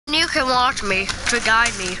can watch me to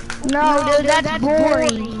guide me. No, dude, that's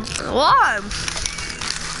boring. Why?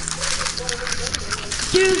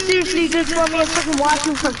 Dude, seriously, just want me to fucking watch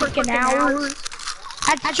you for freaking hours.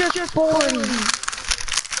 That's just boring.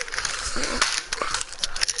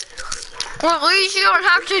 Well, at least you don't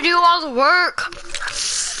have to do all the work.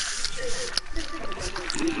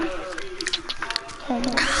 Oh my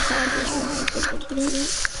God.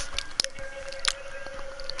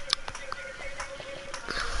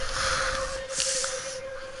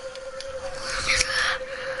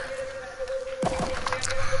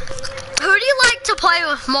 Who do you like to play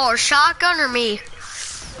with more, shotgun or me?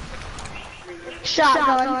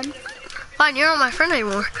 Shotgun. Fine, you're not my friend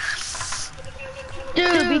anymore.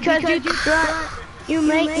 Dude, because you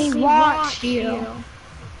make me watch you.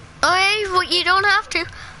 Okay, well, you don't have to.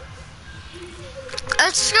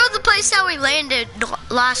 Let's go to the place that we landed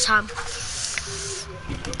last time.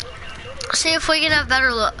 See if we can have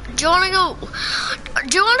better luck. Do you want to go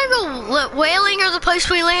whaling or the place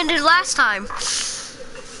we landed last time?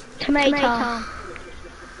 Tomato.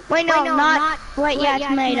 Wait, no,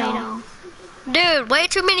 tomato. Dude, way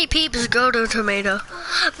too many peeps go to Tomato.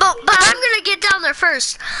 But I'm gonna get down there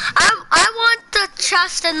first. I want the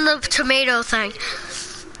chest and the tomato thing.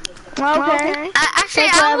 Okay.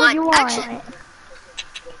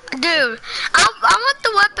 Dude, I want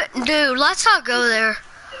the weapon. Dude, let's not go there.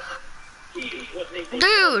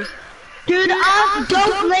 Dude,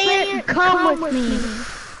 don't land. Come with me.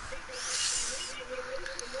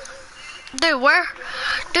 Dude, where?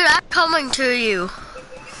 Dude, I'm coming to you.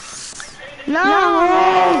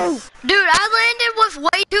 No! Dude, I landed with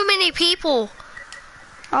way too many people.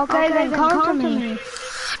 Okay, then come to me.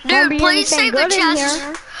 Dude, please save a chest.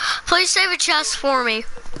 Please save a chest for me.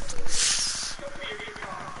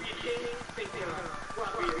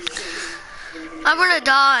 I'm gonna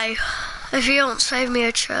die if you don't save me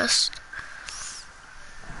a chest.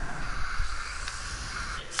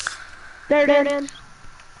 There it is.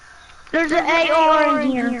 There's an AR in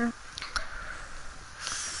here.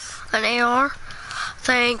 An AR?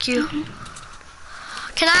 Thank you.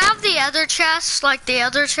 Can I have the other chest, like the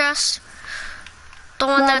other chest? The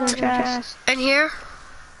one that's in here?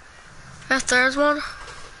 If there's one?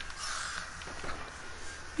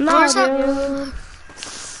 No, where's that? Dude.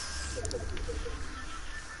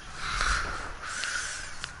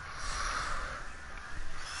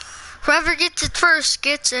 Whoever gets it first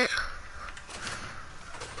gets it.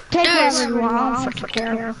 Take Dude,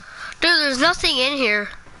 Dude, there's nothing in here.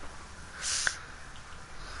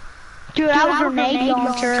 I have a grenade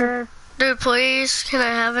launcher. Dude, please, can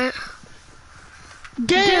I have it?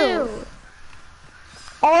 Dude!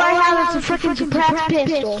 All I have is a freaking suppressed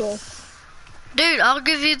pistol. Dude, I'll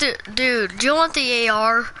give you the... Dude, do you want the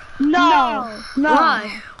AR? No.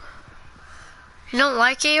 Why? You don't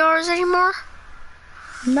like ARs anymore?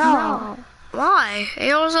 No. Why?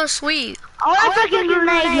 ARs are sweet. I want a freaking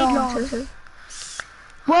grenade launcher.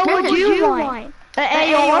 What would you want?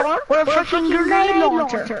 An AR or a freaking grenade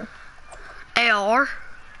launcher? AR?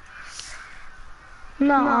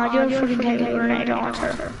 No, I just freaking take a grenade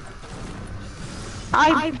launcher.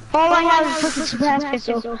 All I have is a freaking suppressed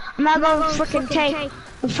pistol. I'm not gonna freaking take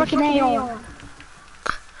a freaking AR.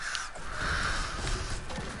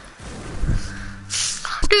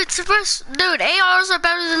 Dude, ARs are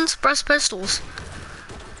better than suppressed pistols.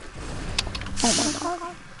 Oh my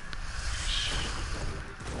God.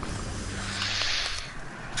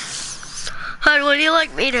 Hon, would you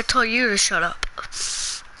like me to tell you to shut up?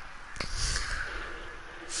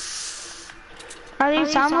 I think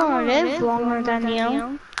someone lives longer than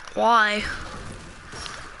you. Why?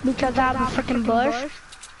 Because I have a freaking bush.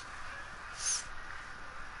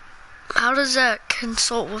 How does that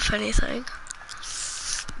consult with anything?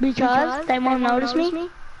 Because they won't notice me.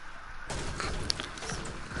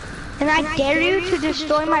 And I dare you to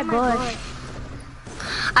destroy my bush.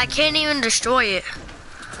 I can't even destroy it.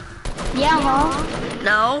 Yeah, huh?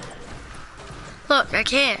 No. Look, I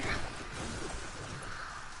can't.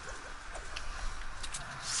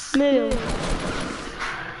 Move.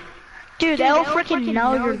 Dude, they'll freaking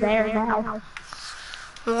know you're there now.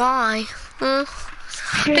 Why? Dude,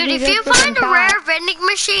 if you find a rare vending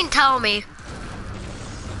machine, tell me.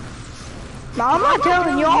 No, I'm not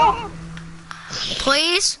telling y'all.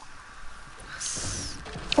 Please?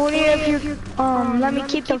 Only if you, let me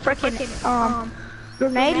keep the freaking,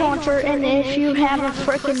 grenade launcher, and if you have a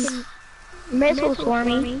freaking missiles for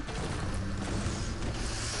me.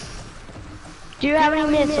 Do you have any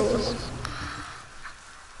missiles?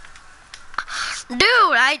 Dude,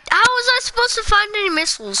 how was I supposed to find any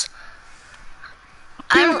missiles?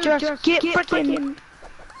 Dude, just get freaking...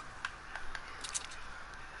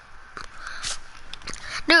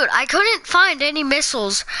 Dude, I couldn't find any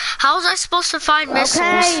missiles. How was I supposed to find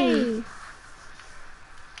missiles? Okay.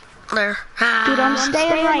 There. Dude, I'm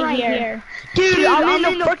staying right here. Dude, I'm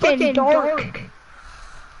in the freaking dark.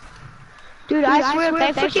 Dude, I swear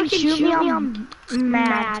if they freaking shoot me, I'm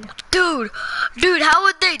mad. Dude, how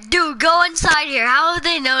would they, go inside here. How would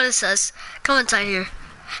they notice us? Come inside here.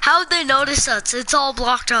 How would they notice us? It's all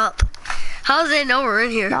blocked up. How would they know we're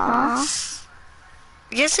in here? Nah.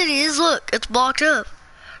 Yes, it is. Look, it's blocked up.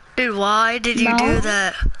 Dude, why did you do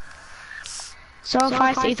that? So if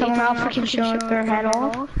I see someone, I'll freaking show their head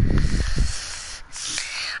off.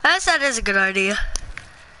 That is a good idea.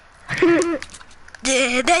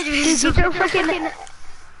 Yeah, that is so freaking.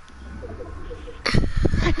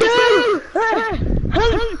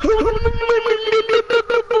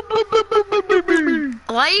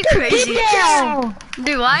 Why are you crazy?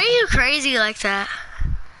 Dude, why are you crazy like that?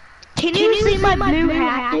 Can you see my blue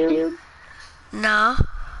hat, dude? No.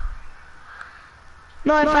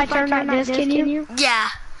 No, if I turn like this, can you? Yeah.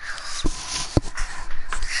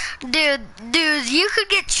 Dude, you could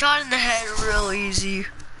get shot in the head real easy.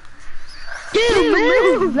 Dude,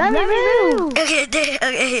 move! Let me move! Okay,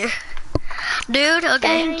 here. Dude, okay.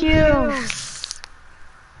 Thank you.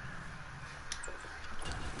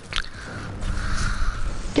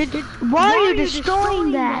 Why are you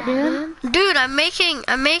destroying that, dude? Dude, I'm making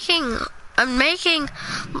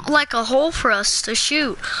like a hole for us to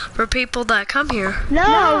shoot for people that come here.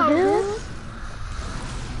 No, dude.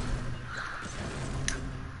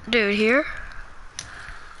 Dude, here.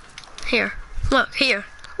 Look, here.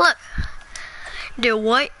 Look. Dude,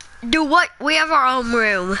 what? We have our own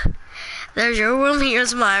room. There's your room,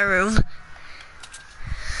 here's my room.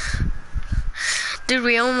 Dude,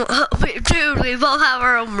 we both have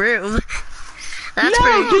our own room. That's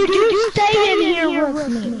no, dude, you stay in here with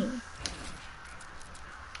me.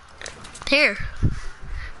 Here.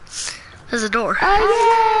 There's a door.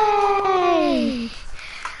 Oh, yay!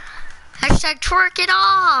 Hashtag twerk it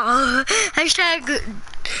all. Hashtag.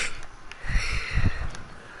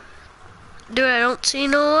 Dude, I don't see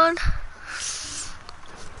no one.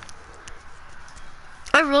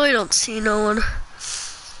 I really don't see no one.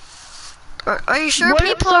 Are you sure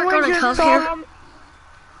people are going to come here?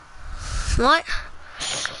 What?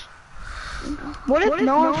 What if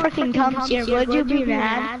no one freaking comes here? Would you be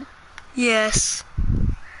mad? Yes.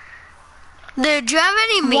 Dude, do you have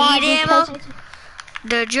any meat ammo?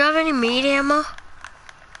 Dude, do you have any meat ammo?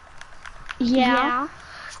 Yeah.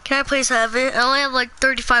 Can I please have it? I only have like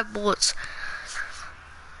 35 bullets.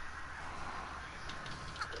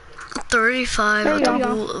 35 with a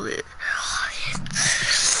bullet of it.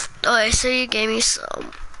 Okay, so you gave me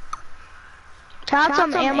some. Can I have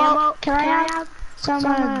some ammo? Can I have some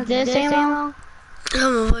of this ammo?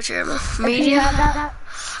 How much ammo? Medium?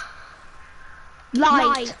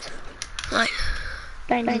 Light. Light.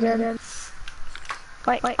 Thank you.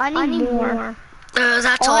 Wait, I need more.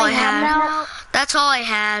 That's all I had. Now? That's all I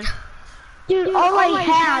had. Dude, all I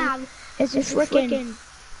have is a freaking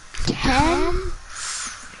 10?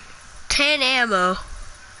 10 ammo.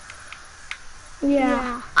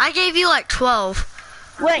 Yeah. I gave you like 12.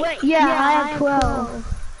 Wait, yeah, I have 12.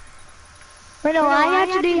 Wait, no, I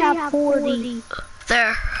actually have 40.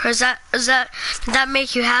 There. Did that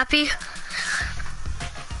make you happy?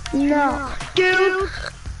 No. Dude,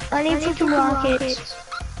 I need freaking rockets.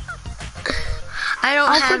 I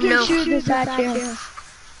don't have no. Shoot this at you.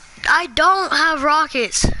 I don't have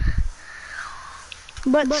rockets.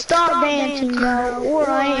 But stop dancing, though, or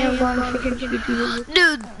I am gonna freaking shoot you.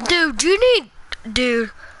 Dude, you need. Dude,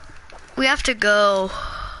 we have to go.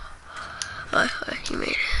 You made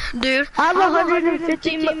it. Dude. I have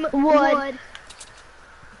 150 wood.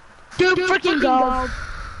 Dude, freaking go.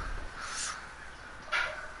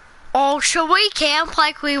 Oh, should we camp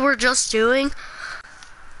like we were just doing?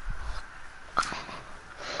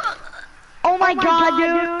 Oh my god,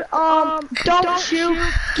 dude. Don't shoot.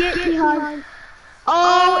 Get behind.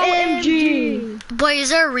 OMG. Wait, is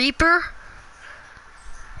there a Reaper?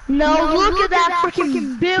 No, look at that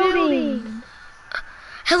freaking building.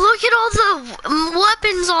 And look at all the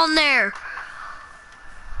weapons on there.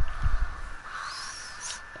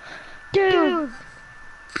 Dude.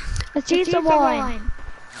 Let's see someone.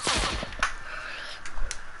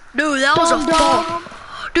 Dude, that was a fall.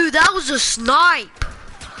 Dude, that was a snipe.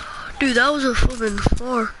 Dude, that was a flippin'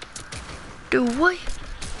 four. Dude, what?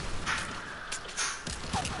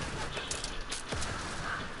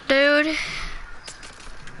 Dude.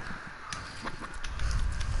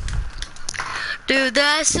 Dude,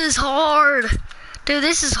 this is hard. Dude,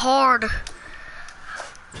 this is hard.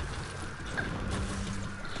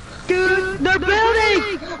 Dude, they're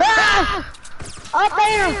building! Ah! Up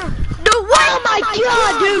there! No way! Oh my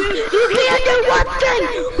god, dude! You can't do one thing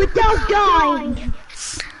without dying!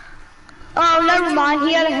 Oh, never mind.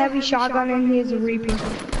 He had a heavy shotgun and he is a Reaper.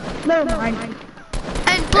 Never mind.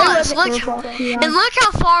 And plus, look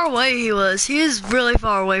how far away he was. He is really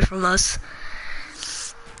far away from us.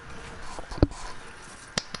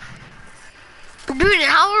 Dude,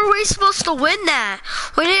 how are we supposed to win that?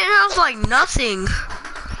 We didn't have like nothing.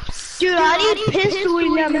 Dude, I need pistol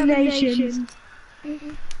elimination.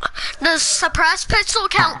 Does suppressed pistol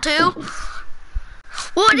count too?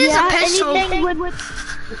 What is a pistol? Anything with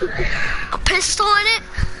a pistol in it?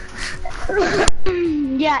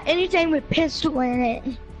 Yeah, anything with pistol in it.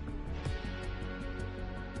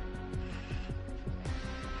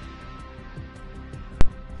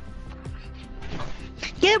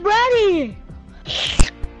 Get ready!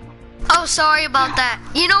 Oh, sorry about that.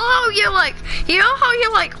 You know how your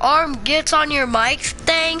arm gets on your mic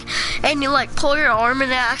thing and you like pull your arm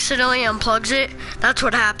and it accidentally unplugs it? That's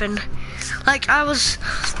what happened. Like I was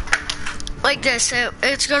like this.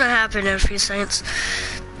 It's gonna happen in a few seconds.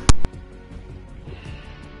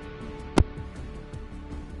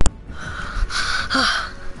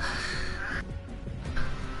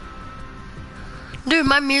 Dude,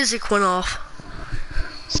 my music went off.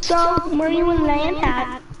 So, where you in land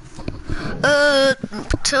at?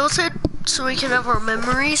 Tilted, so we can have our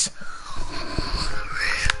memories.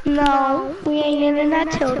 No, we ain't in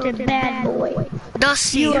that tilted, bad boy.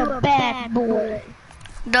 Dusty. You're a bad boy.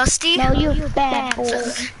 Dusty? No, you're a bad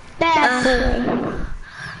boy. Bad boy.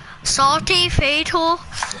 Salty, fatal,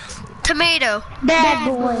 tomato. Bad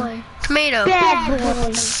boy. Tomato. Bad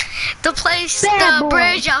boy. The place, Bad boy.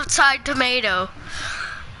 bridge outside tomato.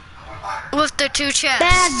 With the two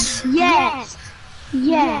chests. Bad, yes.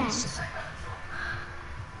 Yes.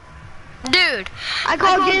 Dude. I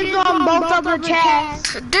got dibs on both of the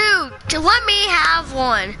chests. Dude, let me have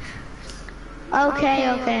one. Okay,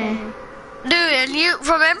 okay. Dude, and you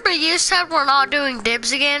remember you said we're not doing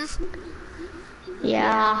dibs again?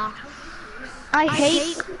 Yeah. I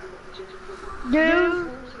hate.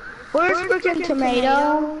 Dude, where's freaking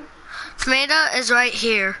tomato? Tomato is right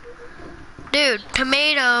here. Dude,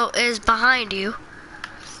 tomato is behind you.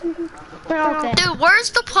 Okay. Dude,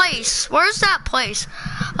 where's the place? Where's that place?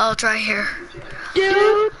 Oh, it's right here.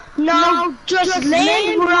 Dude, no, just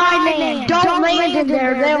land where I land. Don't land in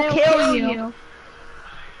there, they'll kill you.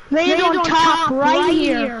 Land on top right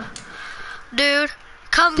here. Dude,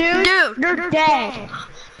 come, dude. You're dead.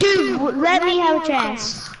 Dude, let me have a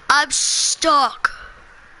chance. I'm stuck.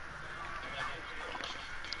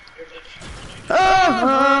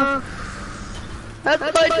 That's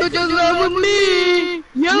why you just love with me.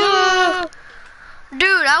 Yeah.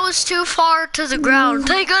 Dude, I was too far to the ground.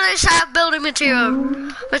 Thank goodness I have building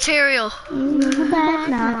material.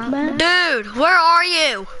 Dude, where are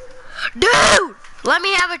you? Dude, let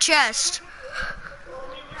me have a chest.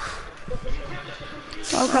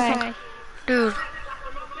 Okay. Dude.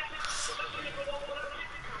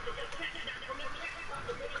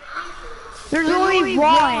 There's only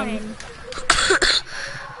one.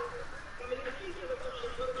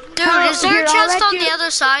 Dude, is there a chest on the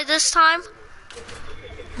other side this time?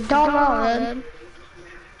 Don't know, dude.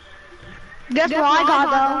 Guess what I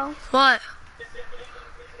got though? What?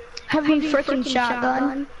 Heavy freaking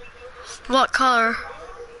shotgun. What color?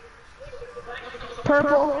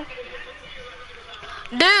 Purple.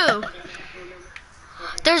 Dude,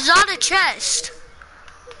 there's not a chest.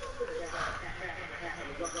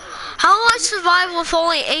 How will I survive with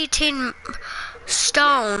only 18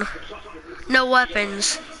 stone? No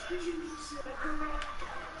weapons.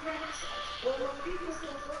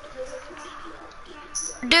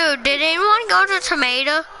 Dude, did anyone go to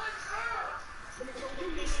tomato?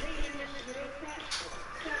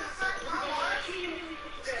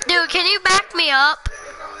 Dude, can you back me up?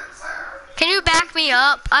 Can you back me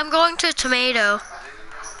up? I'm going to tomato.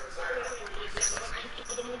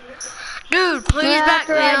 Dude, please back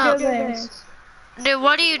me up. Dude,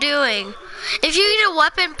 what are you doing? If you need a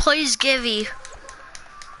weapon, please give me.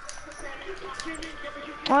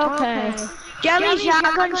 Okay. Do you have any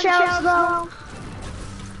shotgun shells though?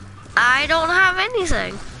 I don't have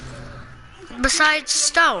anything. Besides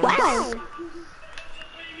stone. Wow.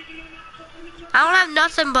 I don't have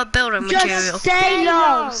nothing but building material.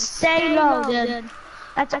 Just stay low, dude.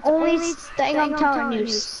 That's the only thing I'm telling you.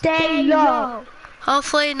 Stay low.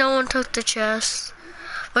 Hopefully no one took the chest,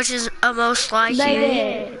 which is most likely.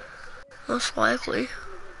 They did. Most likely.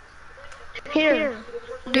 Here.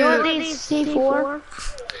 Do you want these C4?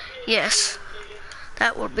 Yes.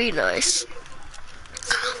 That would be nice.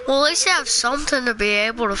 Well, at least have something to be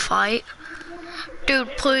able to fight. Dude,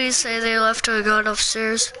 Dude, please say they left a gun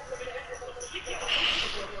upstairs.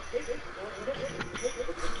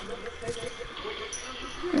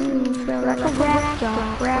 Feel like a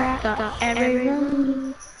rap dog, every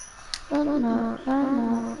room.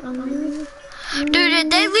 Dude, did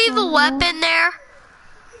they leave a weapon there?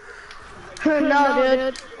 No,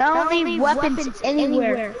 dude. I don't leave weapons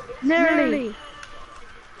anywhere. Literally.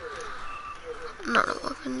 Not a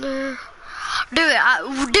weapon there. Dude,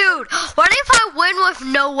 what if I win with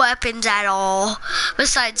no weapons at all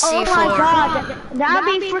besides C4? Oh my god,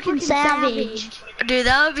 that'd be freaking savage. Dude,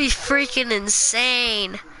 that would be freaking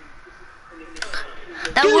insane.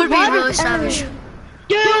 That would be really savage.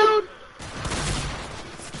 Dude!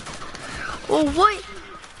 Oh, what?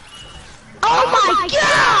 Oh my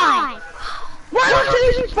god! Why don't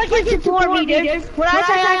you freaking support me, dude? When I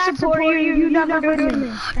say I support you, you never do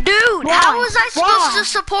me. Dude, how was I supposed to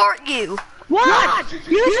support you? What?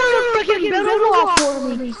 You should have freaking built a wall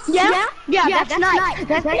for me. Yeah? Yeah, that's nice.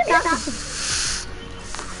 That's nice.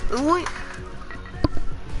 Wait.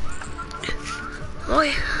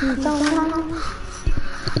 Wait.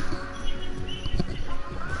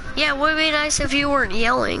 Yeah, it would be nice if you weren't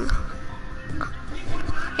yelling.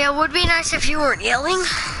 Yeah, it would be nice if you weren't yelling.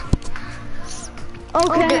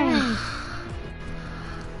 Okay.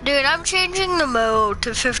 Dude, I'm changing the mode to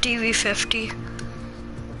 50v50.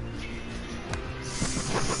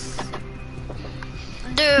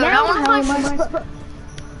 Dude, I want to play.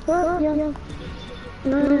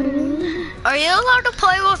 Are you allowed to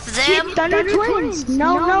play with them? Thunder Twins.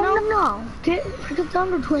 No.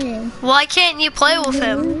 Thunder Twins. Why can't you play with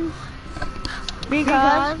him?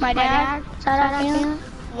 Because my dad said I can't.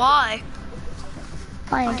 Why?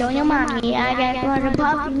 I ain't telling your mommy. I got one of the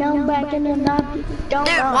puppy, no back in the puppy. Don't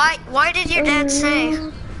know. Why did your dad say?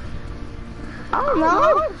 I don't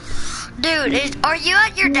know. Dude, are you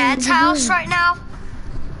at your dad's house right now?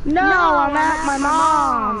 No, I'm at my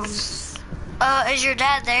mom's. Is your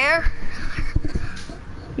dad there?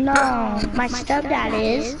 No, my stepdad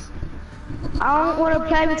is. I don't want to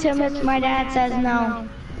play with him if my dad says no.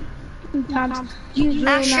 Sometimes he's really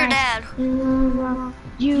Ask your nice. dad.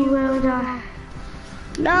 You will die.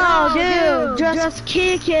 No, dude, just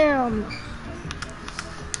kick him.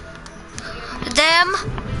 Them.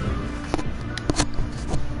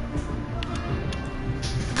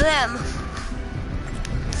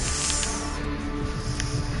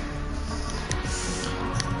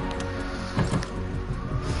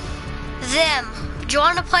 Do you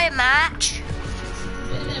want to play a match?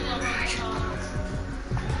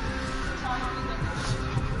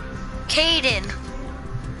 Caden.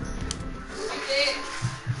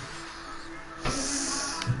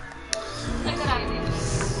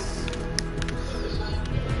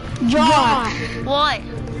 Josh. What?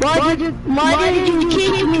 Why did you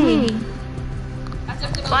kick me?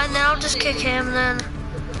 Fine, then I'll just kick him then.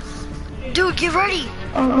 Dude, get ready.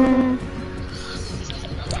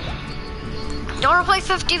 You wanna play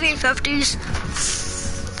 50v50s?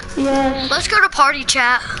 Yeah. Let's go to party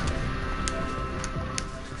chat.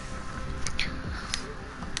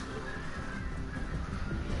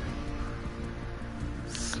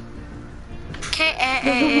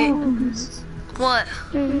 Okay, what?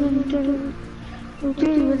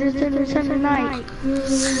 Night.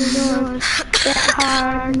 Dude,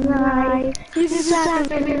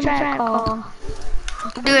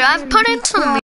 Dude, I've put in some